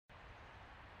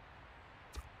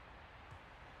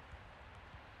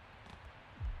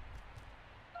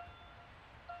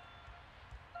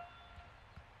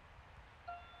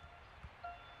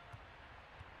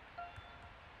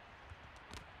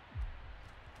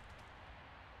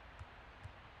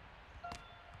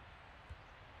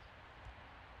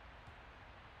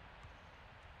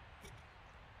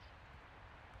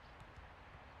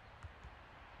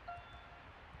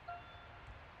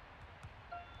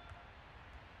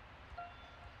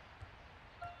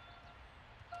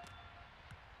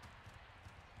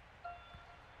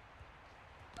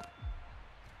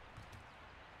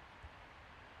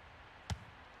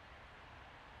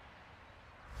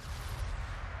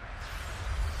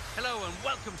Hello and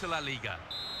welcome to La Liga.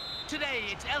 Today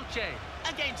it's Elche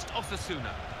against Osasuna.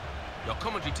 Your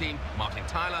commentary team, Martin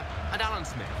Tyler and Alan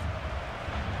Smith.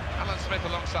 Alan Smith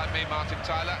alongside me, Martin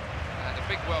Tyler, and a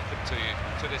big welcome to you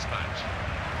to this match.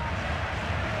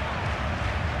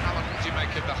 Alan, what do you make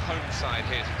of the home side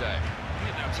here today? I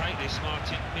think they'll take this,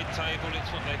 Martin. Mid-table, it's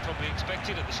what they probably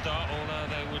expected at the start, although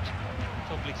they would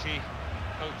probably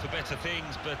hope for better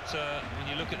things, but when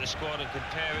you look at the squad and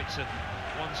compare it to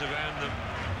ones around them,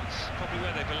 it's probably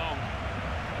where they belong.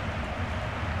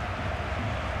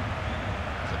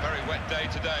 It's a very wet day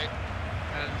today,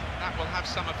 and that will have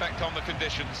some effect on the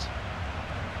conditions.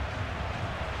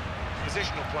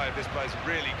 Positional play of this play is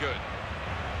really good.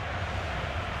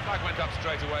 Flag went up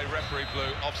straight away, referee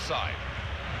blew offside.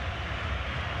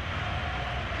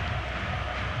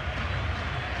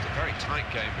 It's a very tight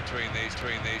game between these two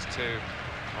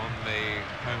on the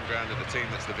home ground of the team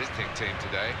that's the visiting team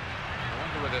today. I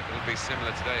wonder whether it will be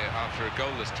similar today after a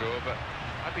goalless draw, but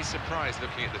I'd be surprised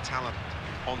looking at the talent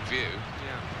on view.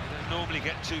 Yeah, they don't normally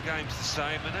get two games the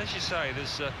same, and as you say,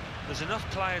 there's enough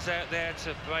players out there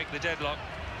to break the deadlock.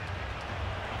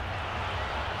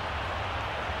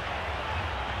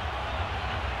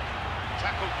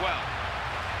 Tackled well.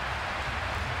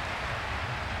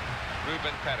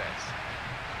 Ruben Perez.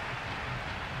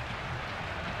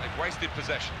 They've wasted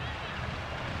possession.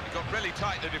 He got really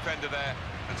tight, the defender there,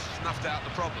 and snuffed out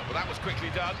the problem. Well, that was quickly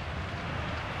done.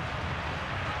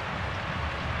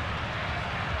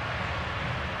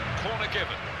 Corner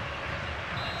given.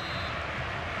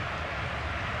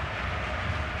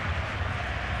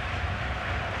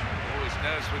 Oh, his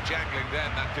nerves were jangling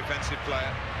then, that defensive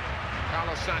player.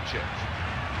 Carlos Sanchez.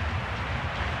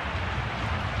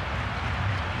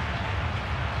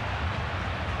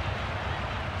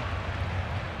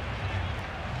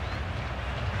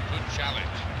 Good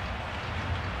challenge.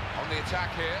 On the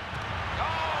attack here.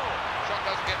 Oh! Shot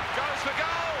doesn't get... Goes for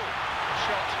goal! A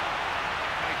shot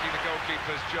making the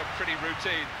goalkeeper's job pretty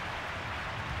routine.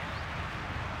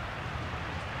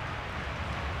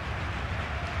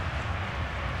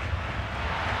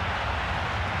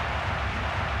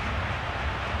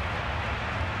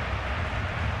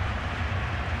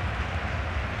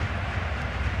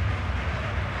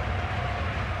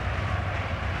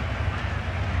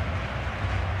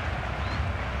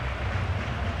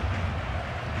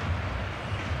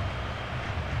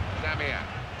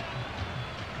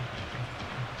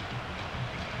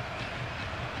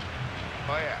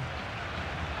 Oh yeah.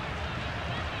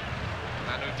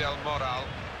 Manu Del Moral.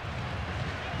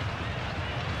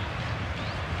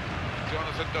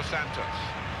 Jonathan Dos Santos.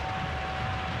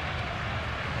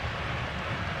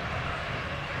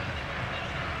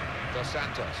 Dos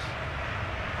Santos.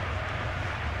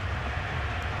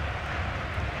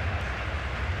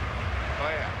 Oh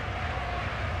yeah.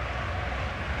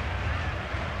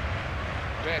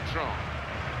 Bertrand.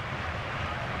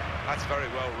 That's very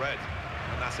well read.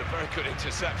 And that's a very good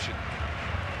interception.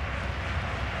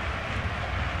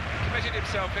 He committed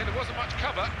himself in. There wasn't much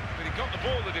cover, but he got the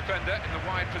ball, the defender, in the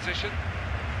wide position.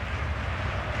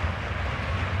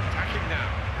 Attacking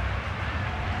now.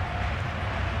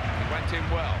 He went in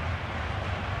well.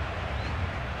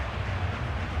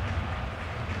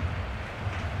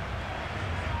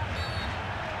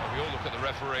 Well, we all look at the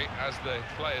referee, as the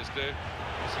players do.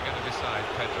 What's he going to decide,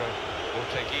 Pedro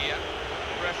Orteguilla?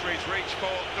 The referee's reach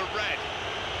for the red.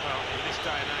 Well, in this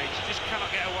day and age, you just cannot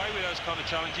get away with those kind of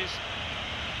challenges.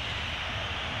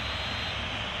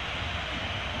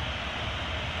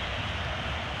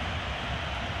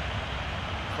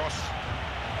 Cross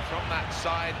from that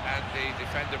side, and the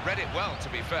defender read it well, to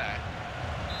be fair.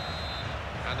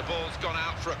 And the ball's gone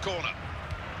out for a corner.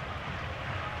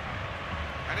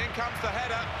 And in comes the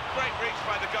header. Great reach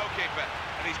by the goalkeeper,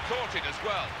 and he's caught it as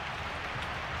well.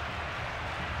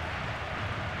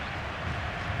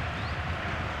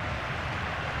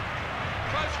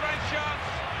 Close range chance.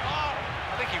 Oh,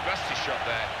 I think he rushed his shot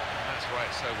there. That's why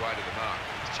it's so wide of the mark.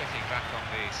 He's checking back on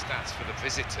the stats for the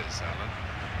visitors, Alan.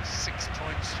 6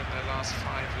 points from their last 5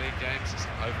 league games. It's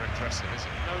not over-impressive, is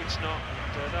it? No, it's not.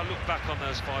 And, they'll look back on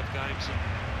those 5 games and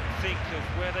think of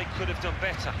where they could have done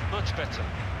better, much better.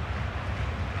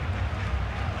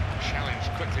 Challenged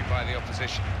quickly by the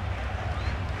opposition.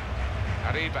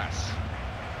 Arribas.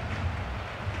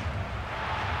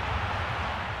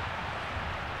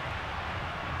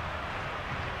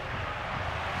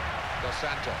 Dos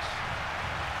Santos.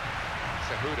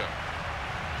 Cejudo.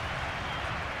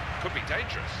 Could be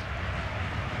dangerous.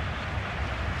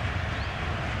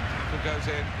 Who goes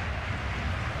in?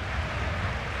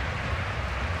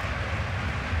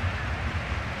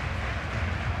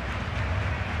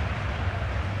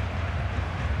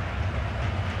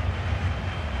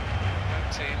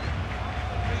 seen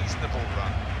a reasonable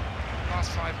run.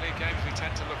 Last 5 league games, we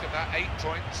tend to look at that, 8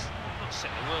 points. Not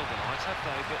set the world alight, have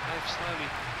they? But they've slowly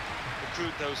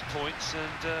accrued those points,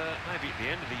 and maybe at the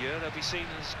end of the year they'll be seen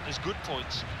as good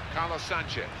points. Carlos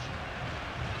Sanchez.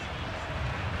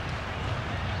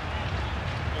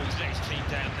 Oh, he's let his team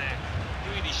down there,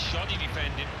 doing his shoddy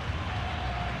defending.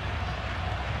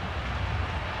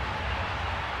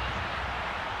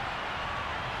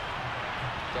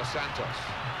 Dos Santos.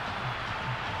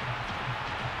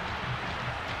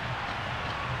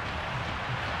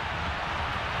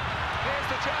 Here's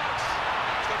the chance.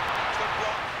 That's the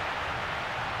block.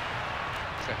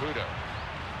 Cejudo.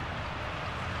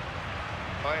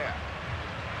 Oh yeah.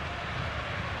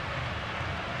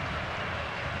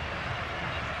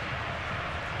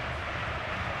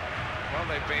 Well,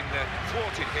 they've been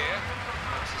thwarted here.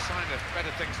 That's a sign of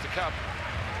better things to come.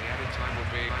 The added time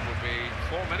will be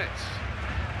 4 minutes.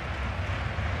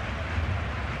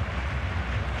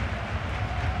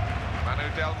 Manu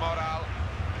Del Moral.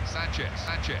 Sanchez.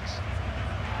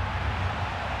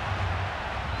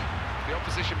 The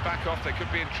opposition back off, they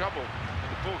could be in trouble.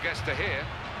 And the ball gets to here.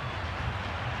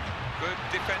 Good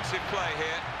defensive play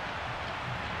here.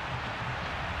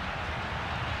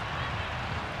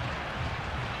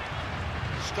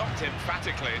 Stopped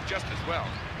emphatically and just as well.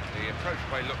 The approach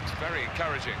play looked very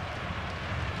encouraging.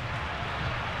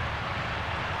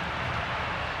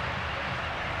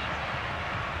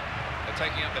 They're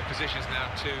taking up their positions now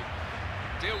to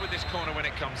deal with this corner when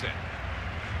it comes in.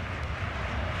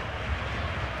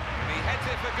 And he heads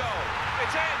it for goal.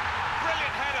 It's in!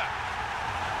 Brilliant header!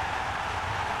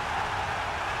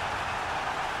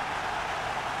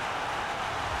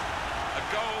 A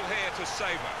goal here to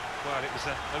savour. Well, it was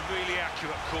a really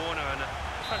accurate corner and a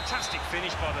fantastic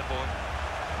finish by the boy.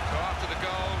 So after the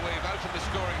goal, we've opened the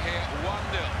scoring here,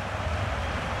 1-0.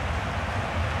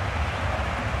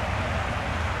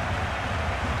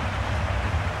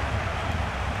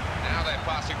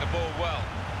 Passing the ball well.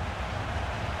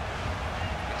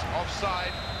 It's offside,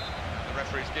 and the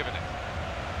referee's given it.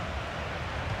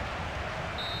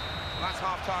 Well, that's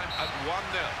half-time at 1-0.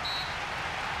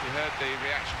 You heard the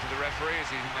reaction to the referee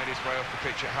as he made his way off the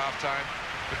pitch at half-time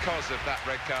because of that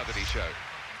red card that he showed.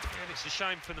 And it's a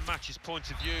shame from the match's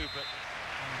point of view, but...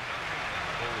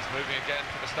 The ball is moving again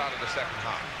for the start of the second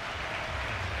half.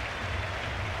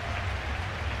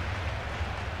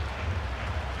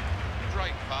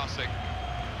 Great passing.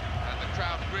 The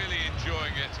crowd really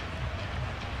enjoying it.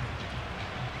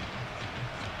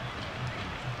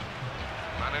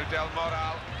 Manu Del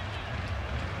Moral.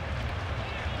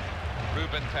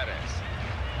 Ruben Perez.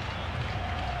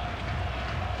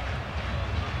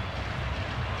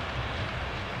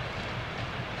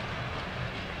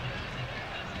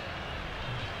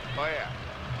 Oh yeah.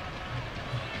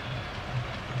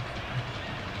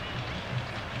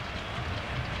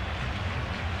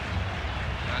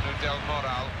 Manu Del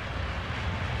Moral.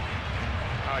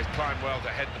 Oh, he's climbed well to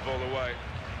head the ball away.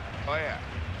 Oh, yeah.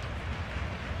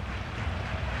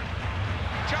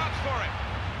 Chance for him.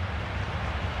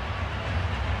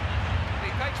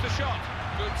 He takes the shot.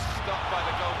 Good stop by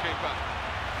the goalkeeper.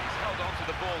 He's held on to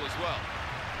the ball as well.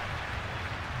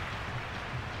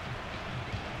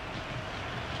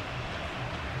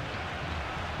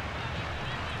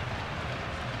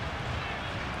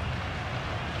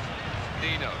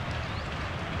 Dino.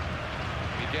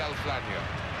 Miguel Flanio.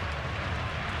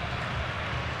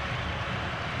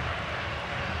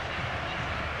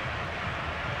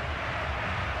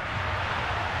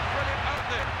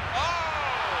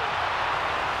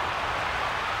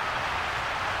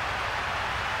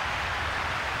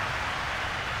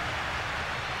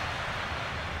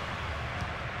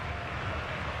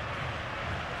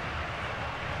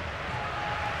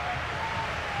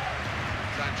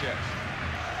 Sanchez.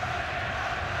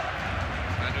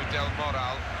 Manu Del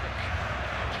Moral.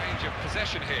 Change of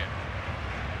possession here.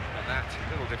 And that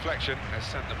little deflection has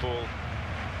sent the ball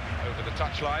over the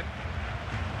touchline.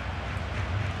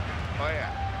 Oh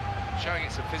yeah. Showing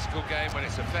it's a physical game when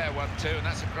it's a fair one too, and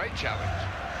that's a great challenge.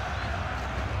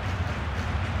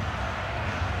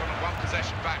 Got one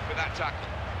possession back with that tackle.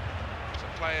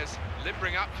 Some players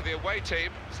limbering up for the away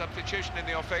team. Substitution in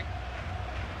the offing.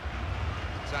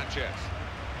 Sanchez.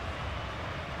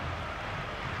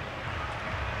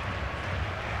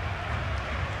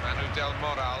 Manu Del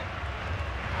Moral.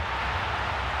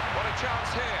 What a chance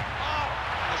here. Oh!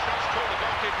 The shot's caught the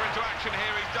goalkeeper into action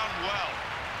here. He's done well.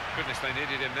 Goodness, they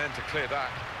needed him then to clear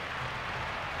that.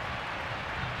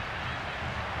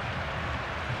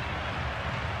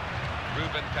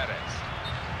 Ruben Perez.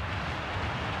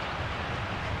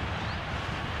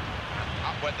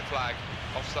 Up went the flag.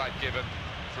 Offside given.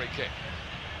 Free kick.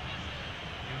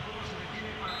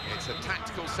 It's a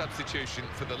tactical substitution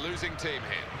for the losing team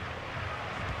here.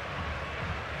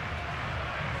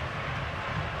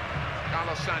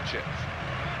 Carlos Sanchez.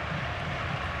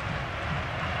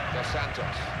 Dos Santos.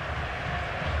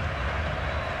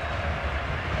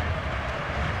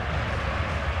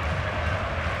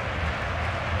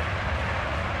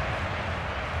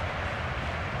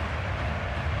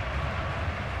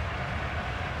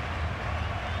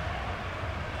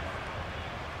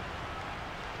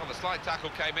 Well, the slide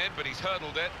tackle came in, but he's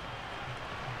hurdled it.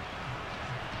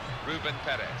 Ruben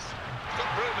Perez. He's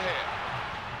got room here.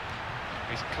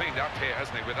 He's cleaned up here,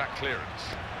 hasn't he, with that clearance.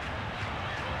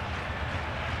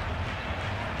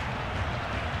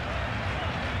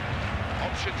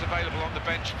 Options available on the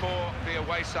bench for the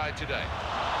away side today.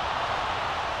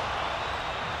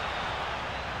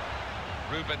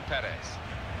 Ruben Perez.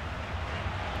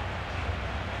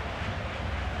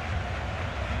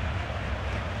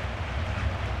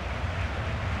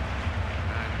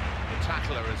 And the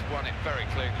tackler has won it very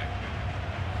cleanly.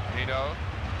 Nino.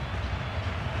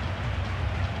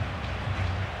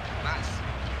 That's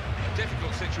a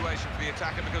difficult situation for the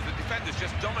attacker because the defenders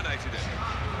just dominated it.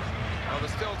 Well,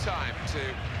 there's still time to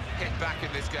hit back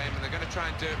in this game, and they're going to try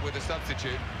and do it with a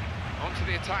substitute. On to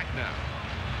the attack now.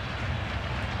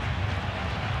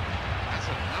 That's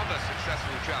another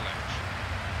successful challenge.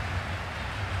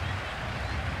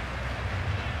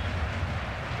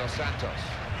 Dos Santos.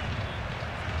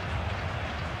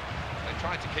 They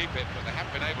tried to keep it, but they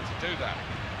haven't been able to do that.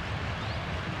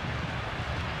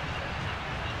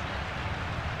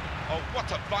 Oh,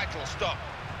 what a vital stop.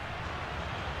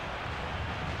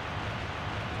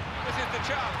 This is the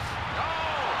chance.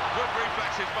 Oh, good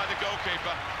reflexes by the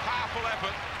goalkeeper. Powerful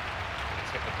effort.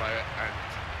 It's hit the player and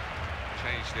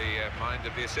changed the mind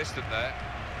of the assistant there.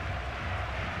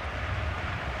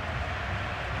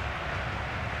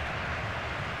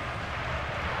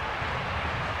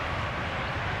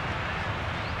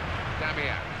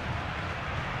 Damian.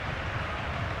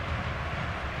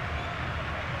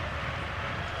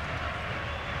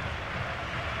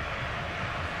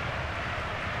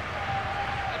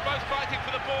 Fighting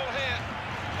for the ball here.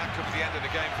 That could be the end of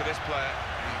the game for this player.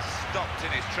 He's stopped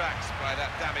in his tracks by that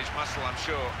damaged muscle, I'm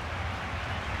sure.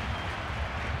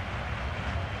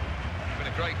 It's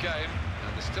been a great game, and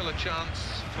there's still a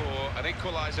chance for an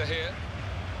equaliser here.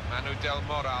 Manu Del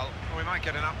Moral. Well, we might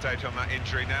get an update on that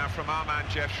injury now from our man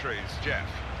Jeff Shreves. Jeff.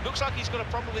 Looks like he's got a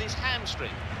problem with his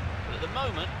hamstring, but at the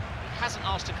moment he hasn't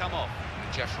asked to come off.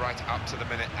 And Jeff right up to the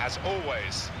minute, as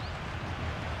always.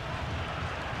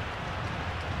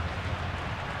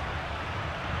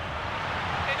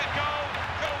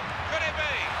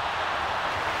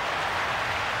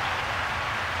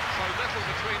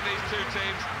 Between these two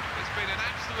teams, it's been an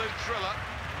absolute thriller,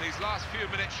 and these last few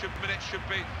minutes should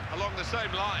be along the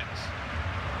same lines.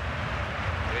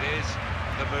 It is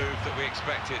the move that we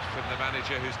expected from the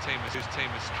manager whose team is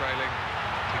trailing,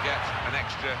 to get an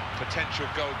extra potential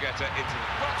goal-getter into the...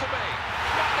 Got to be!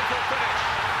 Wonderful finish!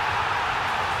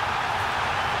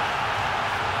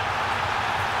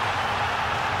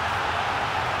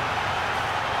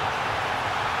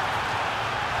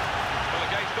 Well,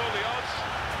 against all the odds,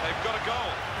 they've got a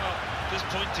goal. Well, this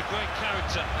point to great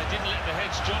character. They didn't let the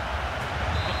heads drop.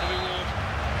 Got the reward.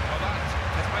 Well, that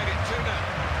has made it 2-0.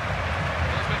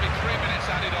 There's maybe 3 minutes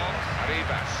added on.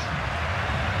 Arribas.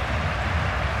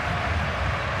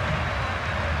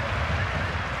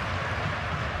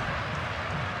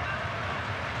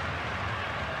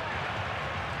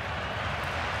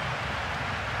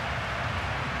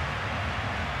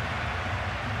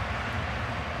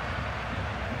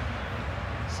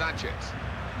 Sanchez.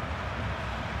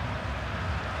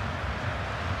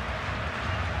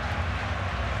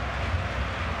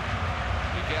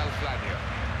 Flavio.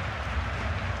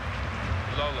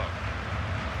 Lolo.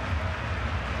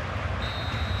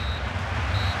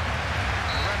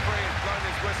 The referee has blown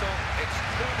his whistle. It's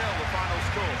 2-0 the final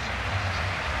score.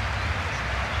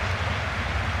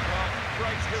 Well,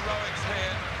 great heroics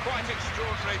here. Quite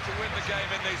extraordinary to win the game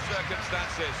in these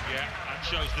circumstances. Yeah, that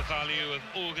shows the value of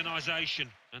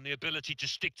organisation and the ability to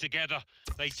stick together.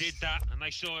 They did that and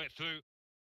they saw it through.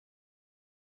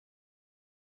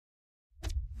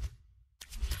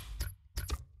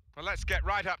 Well, let's get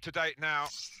right up to date now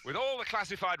with all the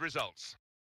classified results.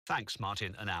 Thanks,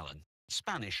 Martin and Alan.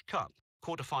 Spanish Cup,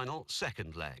 quarter-final,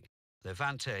 second leg.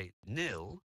 Levante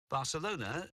 0,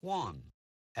 Barcelona 1.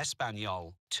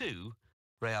 Espanyol 2,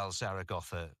 Real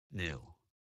Zaragoza 0.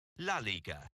 La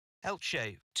Liga,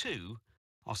 Elche 2,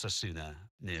 Osasuna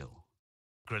 0.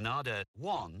 Granada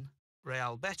 1,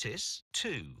 Real Betis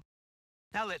 2.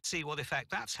 Now let's see what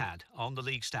effect that's had on the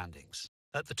league standings.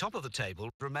 At the top of the table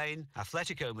remain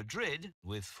Atletico Madrid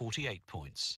with 48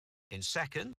 points. In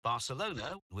second,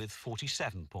 Barcelona with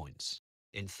 47 points.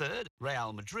 In third,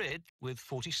 Real Madrid with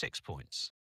 46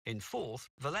 points. In fourth,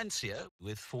 Valencia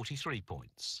with 43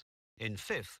 points. In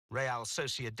fifth, Real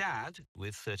Sociedad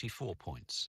with 34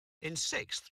 points. In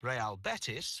sixth, Real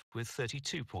Betis with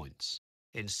 32 points.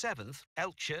 In seventh,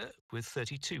 Elche with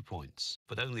 32 points,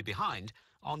 but only behind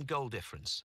on goal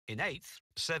difference. In eighth,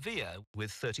 Sevilla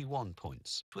with 31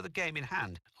 points, with a game in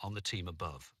hand on the team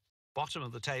above. Bottom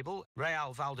of the table,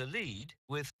 Real Valladolid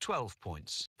with 12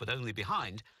 points, but only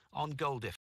behind on goal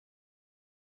difference.